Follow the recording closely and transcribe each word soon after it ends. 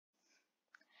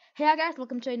Hey guys,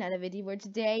 welcome to another video where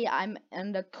today I'm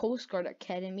in the Coast Guard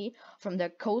Academy from the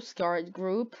Coast Guard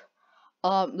group.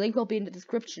 Link will be in the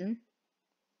description.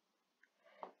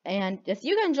 And if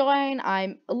you can join,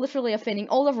 I'm literally offending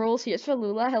all the rules. Here's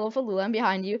Falula. Hello Falula, I'm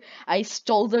behind you. I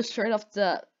stole the shirt of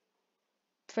the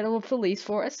Federal Police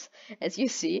Force, as you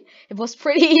see. It was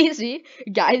pretty easy.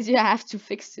 Guys, you have to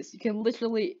fix this. You can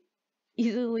literally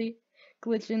easily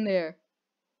glitch in there.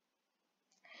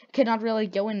 Cannot really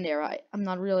go in there. I'm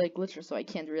not really a glitcher, so I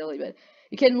can't really, but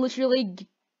you can literally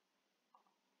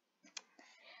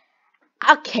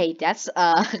okay, that's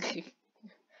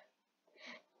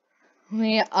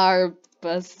we are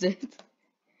busted.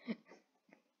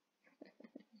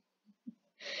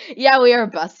 Yeah, we are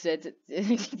busted.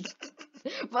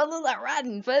 Falula,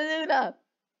 run! Falula!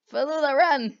 Falula,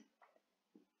 run!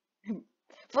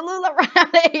 Falula, run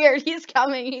out of here! He's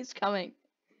coming, he's coming.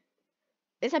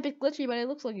 It's a bit glitchy, but it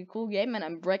looks like a cool game, and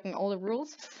I'm breaking all the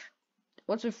rules.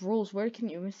 What's with rules? Where can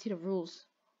you even see the rules?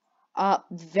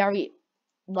 Very,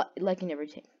 like in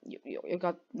everything. You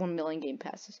got 1 million game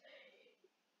passes.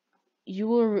 You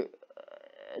were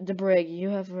the brig. You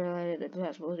have related the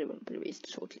possibility will be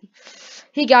released shortly.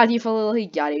 He got you for a little. He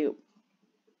got you.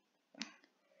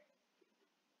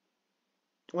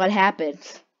 What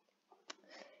happened?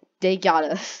 They got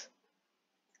us.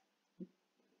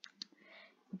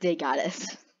 They got us.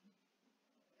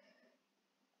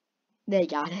 They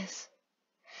got us.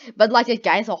 But like the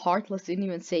guy so heartless didn't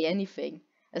even say anything,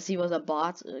 as he was a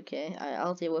bot. Okay,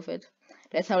 I'll deal with it.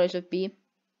 That's how it should be.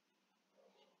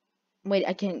 Wait,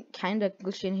 I can kind of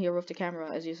glitch in here with the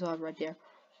camera, as you saw right there,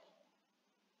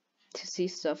 to see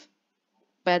stuff.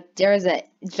 But there is a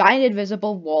giant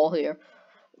invisible wall here.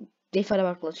 They thought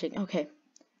about glitching. Okay.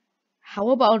 How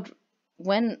about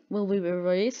when will we be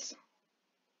released?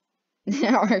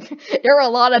 there are a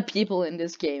lot of people in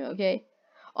this game, okay?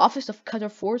 Office of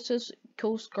Qatar Forces,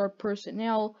 Coast Guard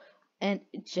personnel, and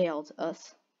jailed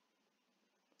us.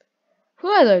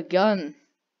 Who had a gun?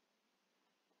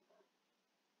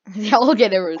 They all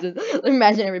get arrested.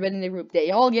 Imagine everybody in the group.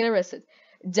 They all get arrested.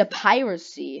 The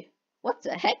piracy. What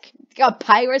the heck? They got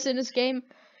pirates in this game?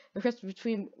 The cross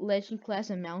between legend class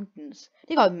and mountains.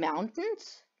 They got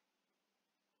mountains?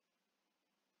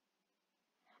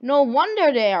 No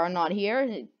wonder they are not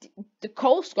here. The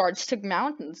Coast Guards took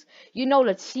mountains. You know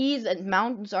that seas and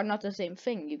mountains are not the same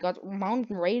thing. You got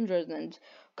mountain rangers and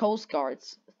Coast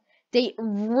Guards. They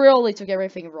really took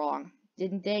everything wrong,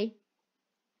 didn't they?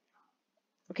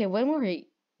 Okay, when were he?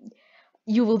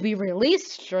 You will be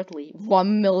released shortly.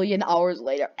 1 million hours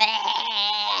later.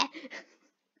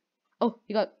 Oh,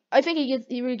 he got. I think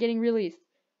he was getting released.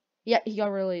 Yeah, he got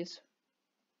released.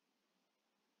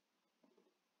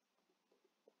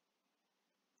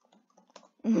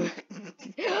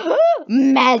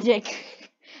 Magic,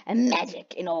 and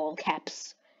magic in all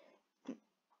caps.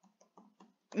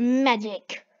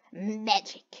 Magic,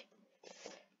 magic.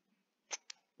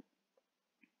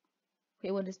 Okay,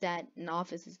 what is that? An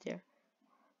office is there.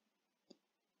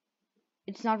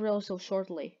 It's not real so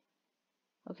shortly.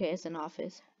 Okay, it's an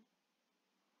office.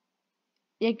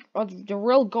 Yeah, the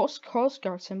real Coast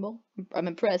Guard symbol. I'm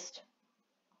impressed.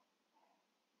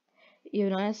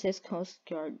 United States Coast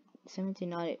Guard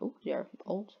 1790. Oh, they're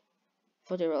old. I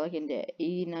thought they were like in the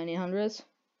 1900s.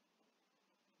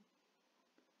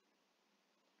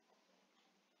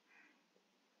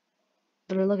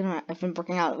 But look at I've been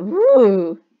working out.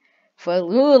 Ooh,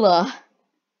 Falula.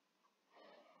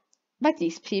 But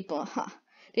these people, huh?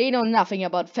 They know nothing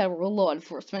about federal law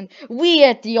enforcement. We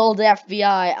at the old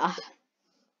FBI.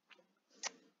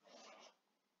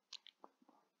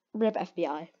 Rip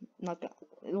FBI. Not that.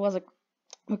 It was a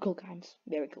cool times.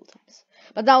 Very cool times.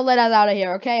 But now let us out of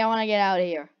here, okay? I want to get out of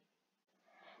here.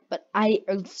 But I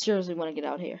seriously want to get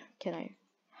out of here. Can I?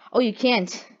 Oh, you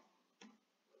can't.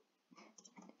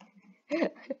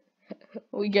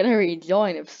 We gotta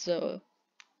rejoin if so.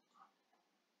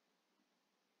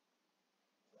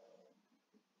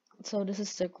 So this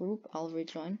is the group. I'll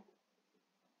rejoin.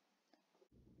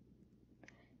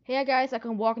 Hey guys, I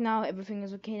can walk now. Everything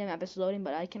is okay. The map is loading,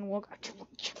 but I can walk.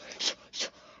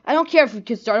 I don't care if we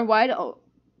can start wide. Oh,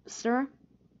 sir.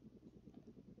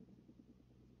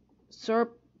 Sir,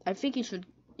 I think you should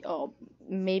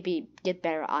maybe get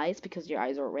better eyes because your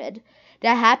eyes are red.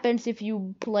 That happens if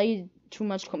you play too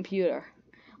much computer,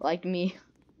 like me.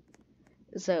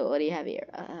 So what do you have here?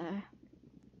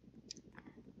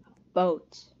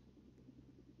 Boat.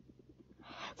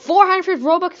 400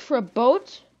 Robux for a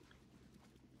boat?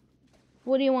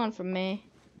 What do you want from me?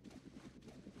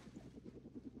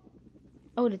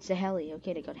 Oh, it's a heli.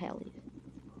 Okay, they got heli.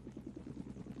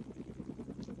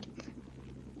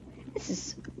 This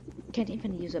is Can't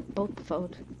even use a boat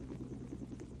boat.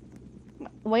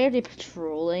 Why are they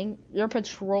patrolling? They're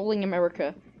patrolling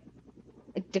America.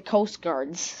 Like the Coast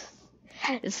Guards.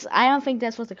 I don't think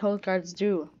that's what the Coast Guards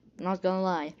do. I'm not gonna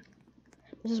lie.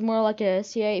 This is more like a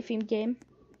CIA themed game.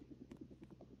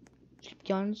 Cheap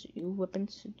guns, new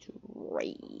weapons to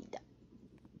raid.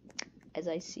 As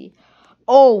I see.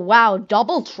 Oh wow,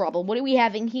 double trouble. What are we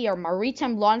having here?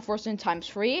 Maritime law enforcement times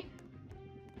 3.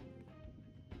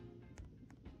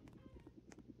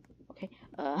 Okay,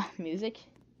 music.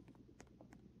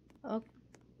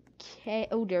 Okay.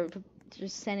 Oh, they're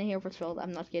just sending here patrol.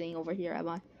 I'm not getting over here, am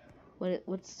I?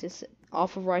 What's this?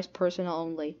 Authorized personnel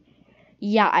only.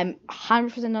 Yeah, I'm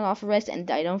 100% unauthorized, and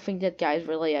I don't think that guy's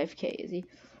really AFK, is he?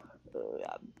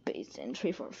 Base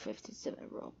entry for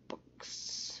 57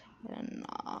 Robux. And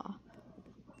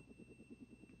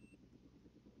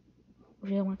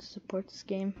really want to support this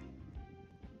game.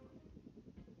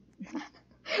 One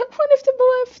of them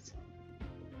left.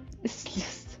 It's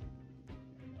just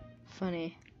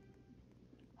funny.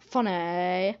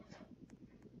 Funny.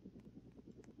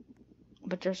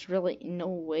 But there's really no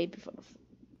way before the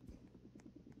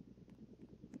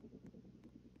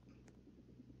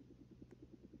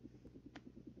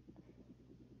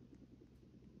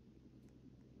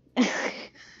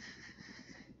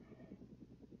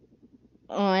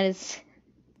what is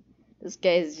this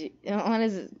guy's? What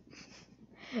is it?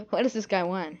 What does this guy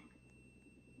want?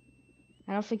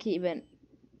 I don't think he even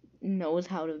knows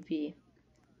how to be.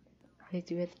 How to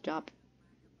do his job.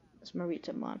 It's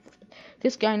Maritime Month.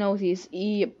 This guy knows he's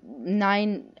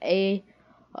E9A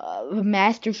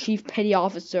Master Chief Petty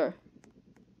Officer.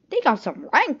 They got some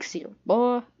ranks here,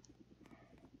 boy.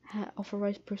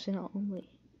 Authorized personnel only.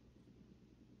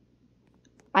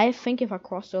 I think if I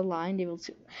cross the line, they will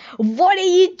see. What are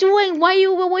you doing? Why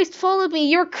you always follow me?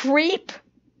 You're a creep.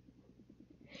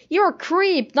 You're a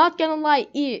creep. Not gonna lie.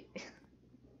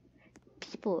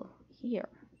 People here.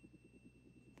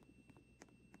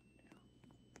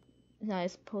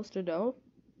 Nice poster though.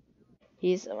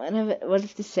 He's what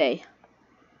does this say?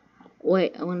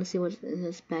 Wait, I want to see what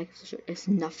his back shirt. It's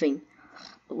nothing.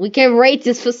 We can rate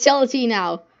this facility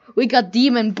now. We got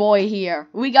Demon Boy here.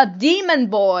 We got Demon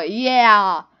Boy.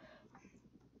 Yeah.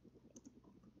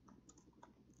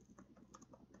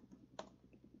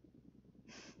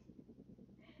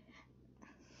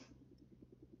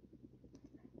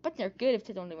 But they're good if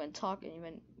they don't even talk and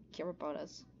even care about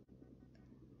us.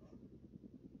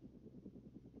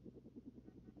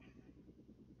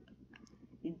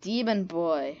 Demon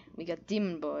Boy. We got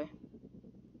Demon Boy.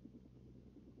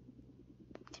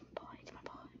 Demon Boy, Demon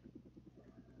Boy.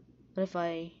 What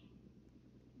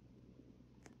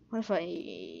if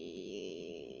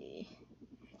I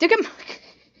took him?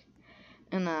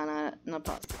 No,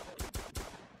 pause.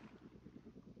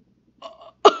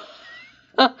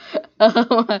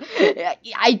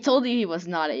 I told you he was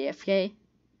not AFK.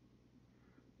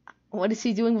 What is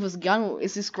he doing with his gun?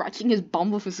 Is he scratching his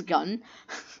bum with his gun?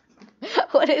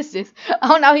 What is this?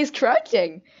 Oh, now he's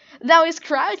crouching. Now he's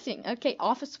crouching. Okay,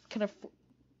 office kind of.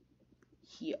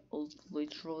 He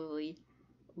literally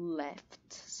left.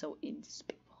 So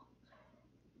indespicable.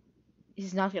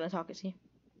 He's not gonna talk, is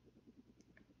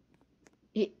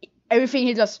he? Everything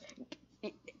he does.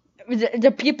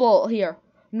 The people here,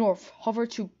 north, hover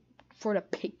for the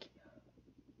pig.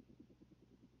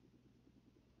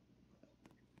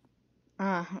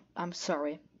 I'm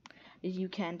sorry. You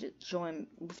can't join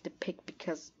with the pig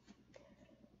because.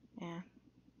 Yeah.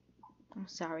 I'm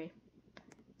sorry.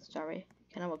 Sorry.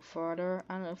 Can I look further?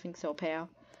 I don't think so, pal.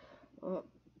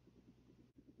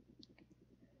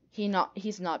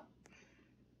 He's not.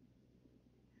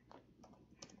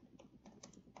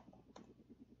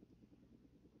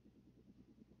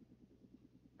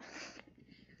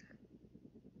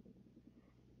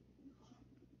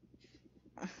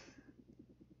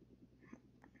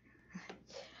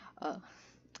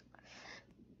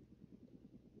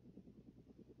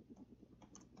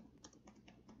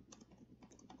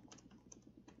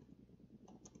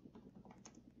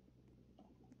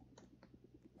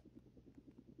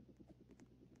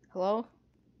 Hello?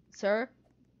 Sir?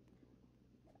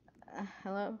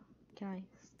 Hello? Can I?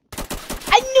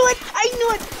 I knew it! I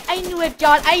knew it! I knew it,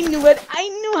 John! I knew it! I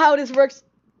knew how this works!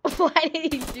 Why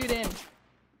did he shoot him?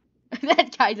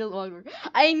 That guy doesn't work.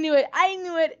 I knew it! I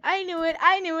knew it! I knew it!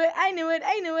 I knew it! I knew it!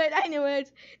 I knew it! I knew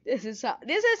it! This is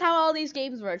how all these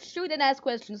games work. Shoot and ask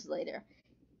questions later.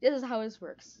 This is how this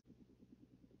works.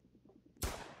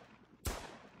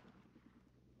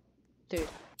 Dude.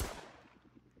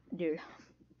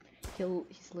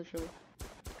 He's literally.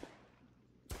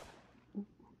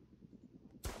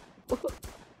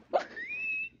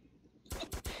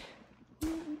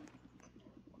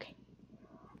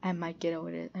 I might get over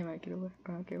it. I might get over it.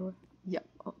 I might get over it. Yeah.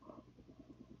 Oh.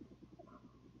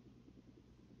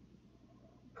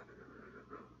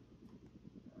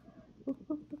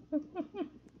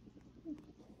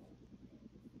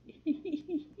 He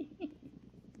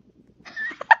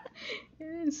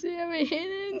didn't see me. He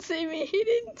didn't see me. He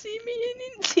didn't see me. He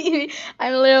didn't see me.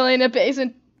 I'm literally in the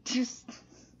basement. Just.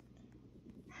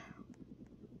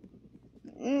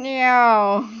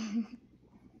 No.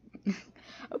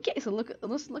 Okay, so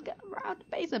let's look around the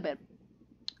base a bit.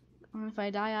 If I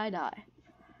die, I die.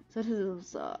 So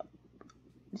this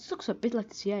looks a bit like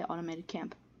the CIA automated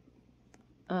camp.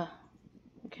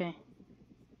 Okay.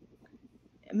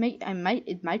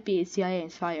 It might be CIA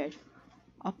inspired.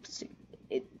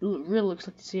 It really looks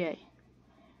like the CIA,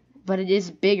 but it is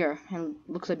bigger and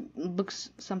looks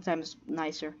sometimes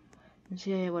nicer.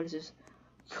 CIA, what is this?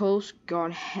 Coast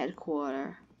Guard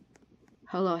headquarters.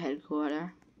 Hello, headquarters.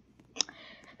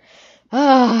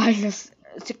 It's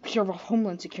secure of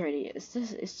Homeland Security.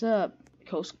 It's a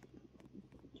Coast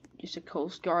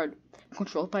Guard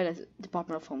controlled by the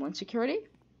Department of Homeland Security.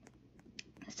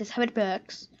 It's this habit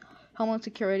backs. Homeland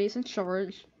Security is in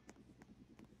charge.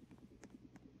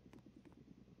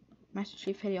 Master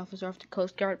Chief Petty Officer of the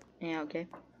Coast Guard. Yeah, okay.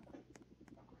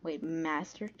 Wait,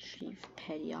 Master Chief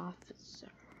Petty Officer.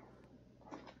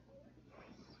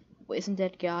 Wait, isn't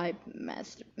that guy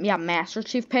Master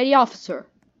Chief Petty Officer.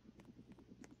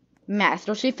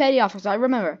 Master Chief Petty Officer, I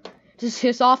remember. This is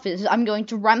his office. I'm going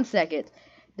to ransack it.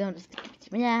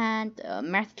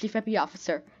 Master Chief Petty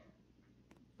Officer.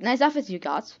 Nice office you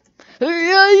got.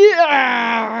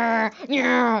 My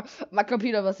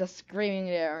computer was just screaming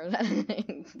there.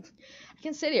 I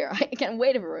can sit here. I can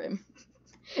wait for him.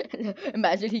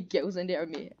 Imagine he goes in there with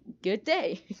me. Good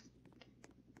day.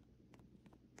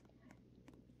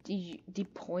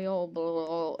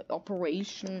 Deployable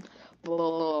operation.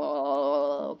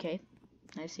 Okay,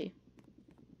 I see.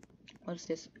 What is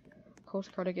this?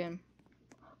 Coast Guard again.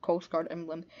 Coast Guard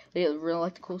emblem. They really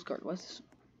like the Coast Guard. What's this?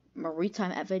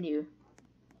 Maritime Avenue.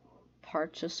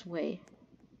 Purchase Way.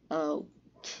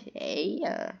 Okay.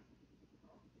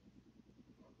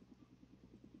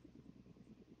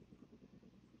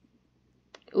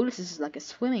 Oh, this is like a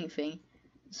swimming thing.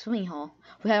 Swimming hall.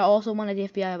 We had also one at the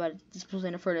FBI, but this was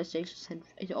in a further stage, and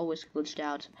it always glitched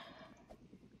out.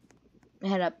 I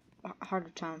had a harder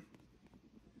time.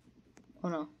 Oh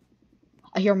no.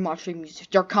 I hear marching music.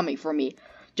 They're coming for me.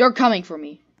 They're coming for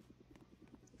me.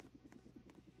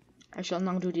 I shall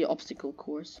now do the obstacle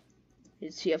course.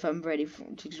 Let's see if I'm ready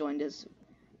to join this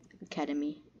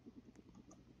academy.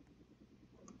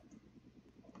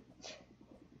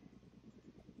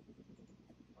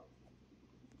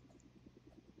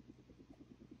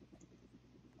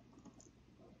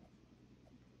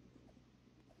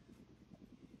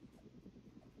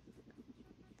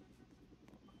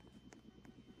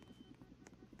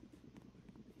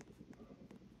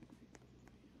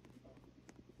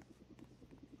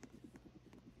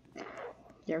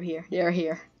 They're here. They're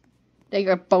here. They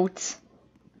got boats.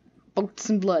 Boats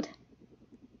and blood.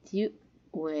 Do you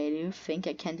think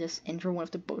I can just enter one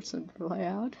of the boats and fly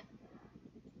out?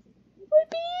 Would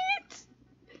be it.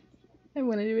 I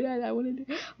want to do that. I want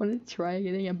to try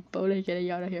getting a boat and getting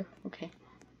out of here. Okay.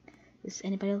 Is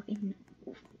anybody looking?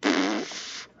 There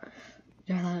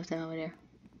are a lot of them over there.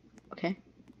 Okay.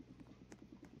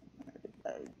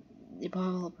 The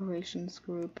Bottle Operations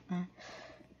Group.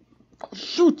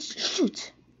 Shoot!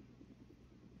 Shoot!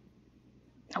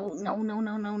 Oh no no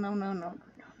no no no no no no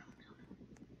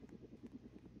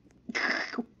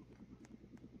no!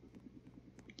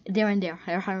 They're in there.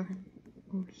 Oh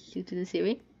shoot! Did they see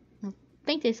me? I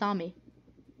think they saw me.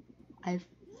 I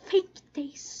think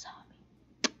they saw me.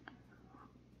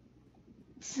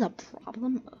 This is a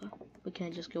problem. But can I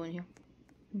just go in here?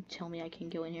 Don't tell me I can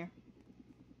go in here.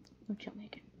 Don't tell me I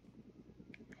can.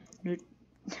 No.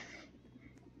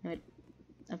 No.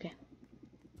 Okay.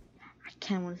 I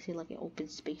kind of want to see like an open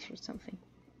space or something.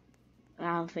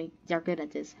 I don't think they're good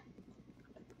at this.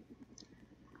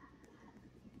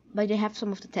 But they have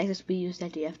some of the tactics we used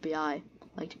at the FBI.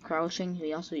 Like the crouching,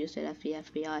 we also used it at the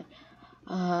FBI.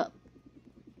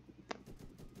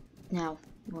 Now,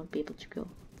 you won't be able to go.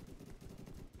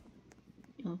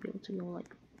 You won't be able to go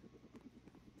like...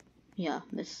 Yeah,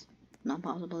 this not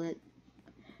possible.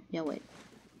 Yeah, wait.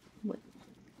 Wait.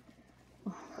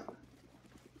 Oh.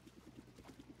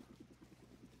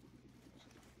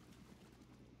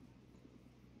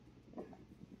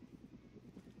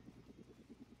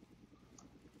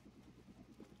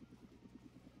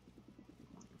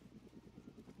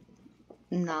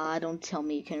 Nah, don't tell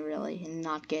me you can really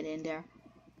not get in there.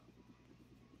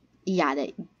 Yeah,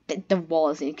 The wall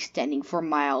is extending for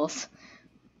miles.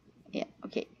 Yeah,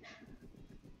 okay.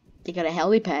 They got a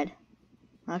helipad.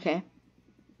 Okay.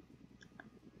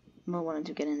 I wanted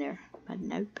to get in there, but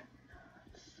nope.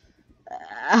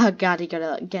 Oh god, they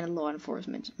gotta get a law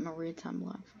enforcement. Maritime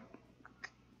law enforcement.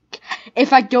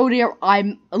 If I go there,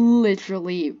 I'm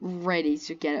literally ready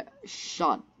to get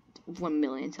shot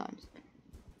 1,000,000 times.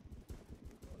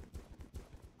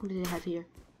 What do they have here?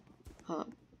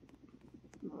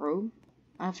 Robe?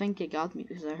 I think it got me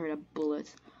because I heard a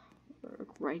bullet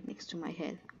right next to my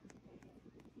head.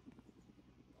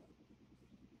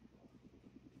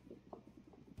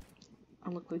 I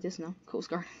look like this now. Coast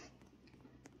Guard.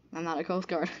 I'm not a Coast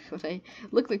Guard, but I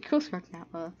look like Coast Guard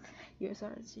now.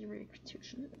 USRC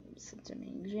recruition center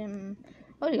main gym.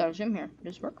 Oh, you got a gym here.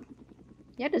 Does this work?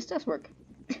 Yeah, this does work.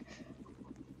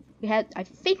 I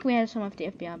think we had some of the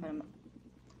FBI, but I'm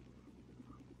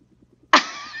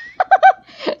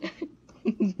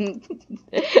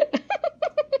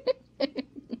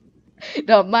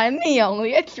Don't mind me,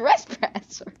 only a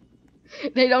trespasser.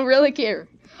 They don't really care.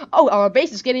 Oh, our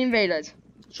base is getting invaded.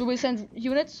 Should we send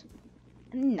units?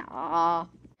 Nah.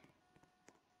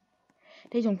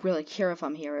 They don't really care if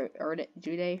I'm here, or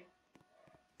do they?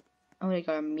 Oh, they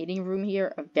got a meeting room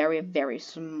here. A very, very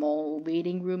small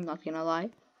meeting room, not gonna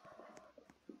lie.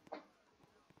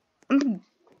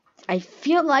 I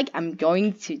feel like I'm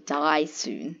going to die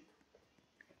soon.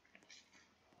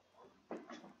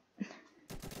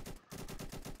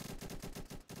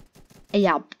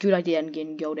 Yeah, good idea, I'm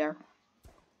gonna go there.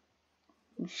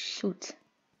 Shoot.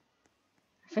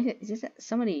 I think is this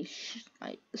somebody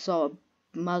I saw a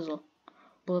muzzle.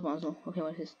 Bullet muzzle. Okay,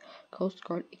 what is this? Coast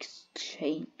Guard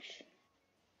exchange.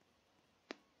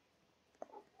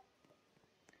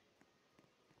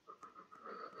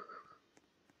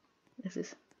 This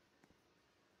is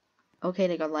okay,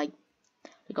 they got like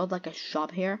a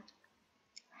shop here.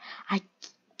 I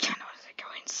can't know if they're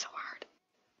going so hard.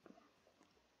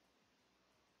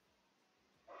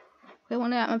 They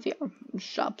want to have a few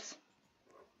shops.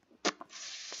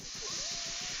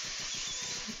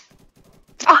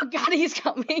 Oh god, he's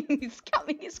coming! He's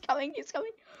coming! He's coming! He's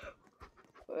coming!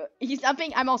 He's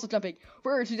jumping. I'm also jumping.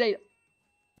 Where is today?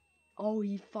 Oh,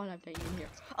 he thought I'm taking him here.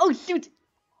 Oh shoot!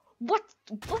 What?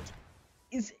 What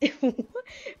is?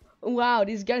 Wow,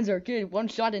 these guns are good. One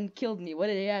shot and killed me. What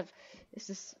do they have? Is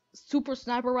this super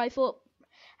sniper rifle?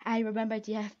 I remember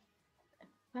the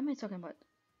What am I talking about?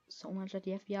 So much at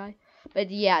the FBI.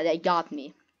 But yeah, they got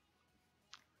me.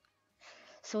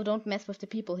 So don't mess with the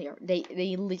people here.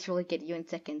 They literally get you in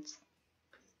seconds.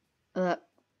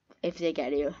 If they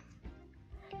get you.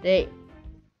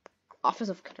 Office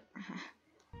of Cutter.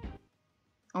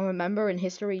 I remember in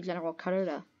history, General Cutter,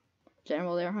 the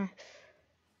general there, huh?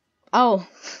 Oh,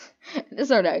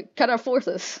 these are the Cutter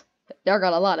forces. There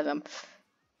got a lot of them.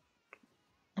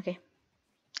 Okay.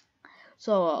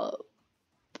 So,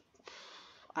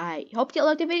 I hope you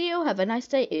liked the video. Have a nice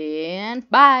day, and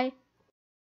bye!